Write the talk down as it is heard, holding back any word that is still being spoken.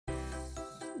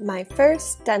My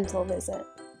first dental visit.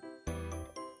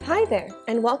 Hi there,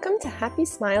 and welcome to Happy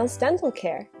Smiles Dental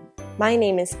Care. My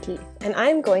name is Keith, and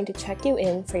I'm going to check you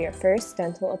in for your first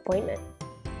dental appointment.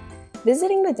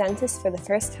 Visiting the dentist for the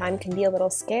first time can be a little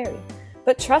scary,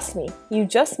 but trust me, you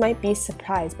just might be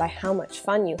surprised by how much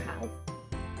fun you have.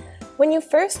 When you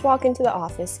first walk into the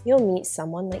office, you'll meet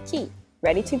someone like Keith,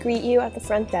 ready to greet you at the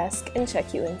front desk and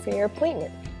check you in for your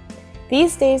appointment.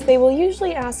 These days, they will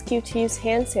usually ask you to use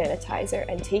hand sanitizer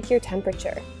and take your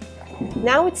temperature.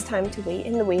 Now it's time to wait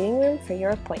in the waiting room for your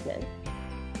appointment.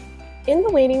 In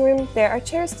the waiting room, there are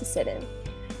chairs to sit in.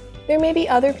 There may be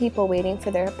other people waiting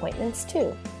for their appointments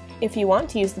too. If you want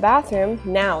to use the bathroom,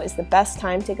 now is the best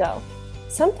time to go.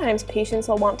 Sometimes patients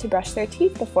will want to brush their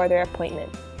teeth before their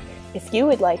appointment. If you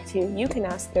would like to, you can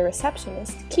ask the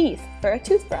receptionist, Keith, for a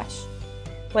toothbrush.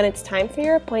 When it's time for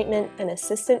your appointment, an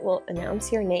assistant will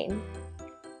announce your name.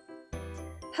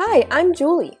 Hi, I'm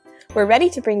Julie. We're ready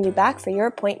to bring you back for your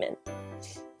appointment.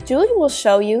 Julie will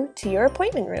show you to your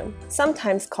appointment room,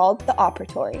 sometimes called the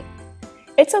operatory.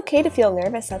 It's okay to feel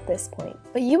nervous at this point,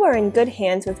 but you are in good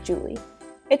hands with Julie.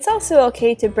 It's also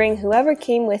okay to bring whoever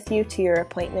came with you to your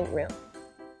appointment room.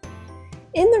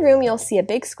 In the room, you'll see a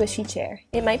big squishy chair.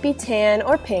 It might be tan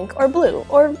or pink or blue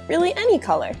or really any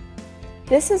color.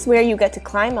 This is where you get to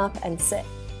climb up and sit.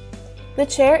 The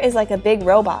chair is like a big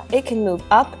robot. It can move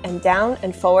up and down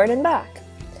and forward and back.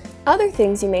 Other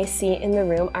things you may see in the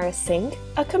room are a sink,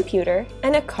 a computer,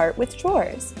 and a cart with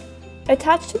drawers.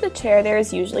 Attached to the chair there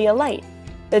is usually a light.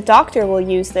 The doctor will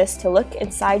use this to look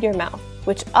inside your mouth,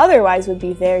 which otherwise would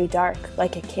be very dark,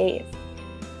 like a cave.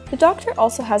 The doctor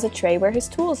also has a tray where his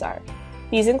tools are.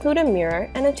 These include a mirror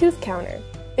and a tooth counter.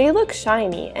 They look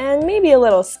shiny and maybe a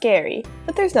little scary,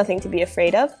 but there's nothing to be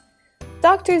afraid of.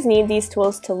 Doctors need these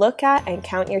tools to look at and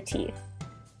count your teeth.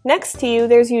 Next to you,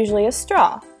 there's usually a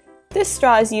straw. This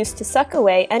straw is used to suck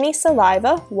away any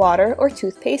saliva, water, or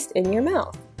toothpaste in your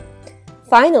mouth.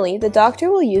 Finally, the doctor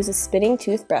will use a spinning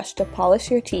toothbrush to polish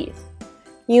your teeth.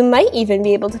 You might even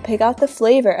be able to pick out the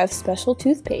flavor of special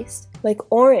toothpaste,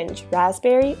 like orange,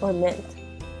 raspberry, or mint.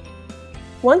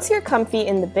 Once you're comfy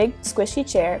in the big squishy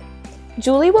chair,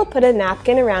 Julie will put a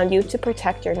napkin around you to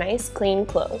protect your nice, clean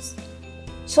clothes.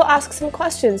 She'll ask some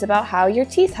questions about how your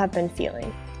teeth have been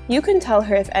feeling. You can tell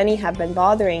her if any have been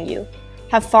bothering you,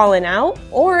 have fallen out,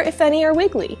 or if any are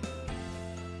wiggly.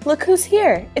 Look who's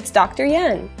here! It's Dr.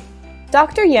 Yen.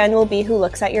 Dr. Yen will be who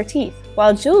looks at your teeth,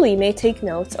 while Julie may take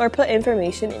notes or put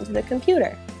information into the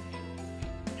computer.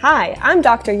 Hi, I'm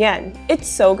Dr. Yen. It's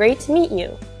so great to meet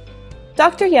you.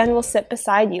 Dr. Yen will sit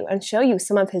beside you and show you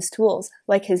some of his tools,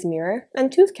 like his mirror and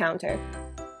tooth counter.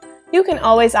 You can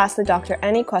always ask the doctor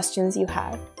any questions you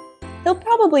have. He'll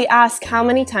probably ask how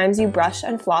many times you brush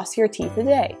and floss your teeth a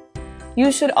day. You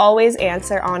should always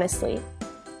answer honestly.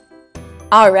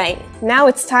 Alright, now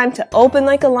it's time to open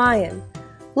like a lion.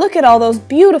 Look at all those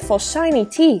beautiful shiny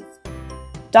teeth.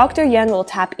 Dr. Yen will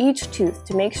tap each tooth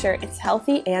to make sure it's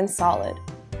healthy and solid.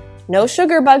 No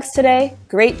sugar bugs today.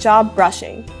 Great job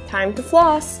brushing. Time to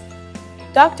floss.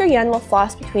 Dr. Yen will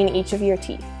floss between each of your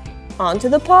teeth. On to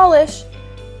the polish.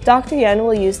 Dr. Yen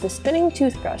will use the spinning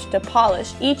toothbrush to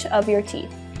polish each of your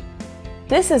teeth.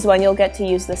 This is when you'll get to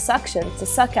use the suction to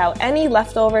suck out any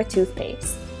leftover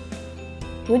toothpaste.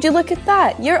 Would you look at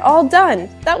that? You're all done!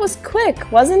 That was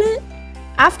quick, wasn't it?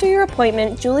 After your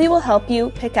appointment, Julie will help you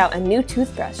pick out a new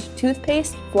toothbrush,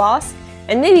 toothpaste, floss,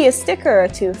 and maybe a sticker or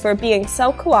two for being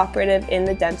so cooperative in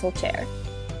the dental chair.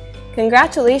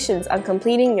 Congratulations on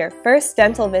completing your first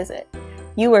dental visit.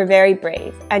 You were very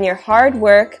brave, and your hard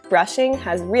work brushing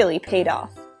has really paid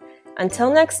off.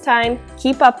 Until next time,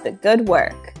 keep up the good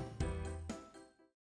work.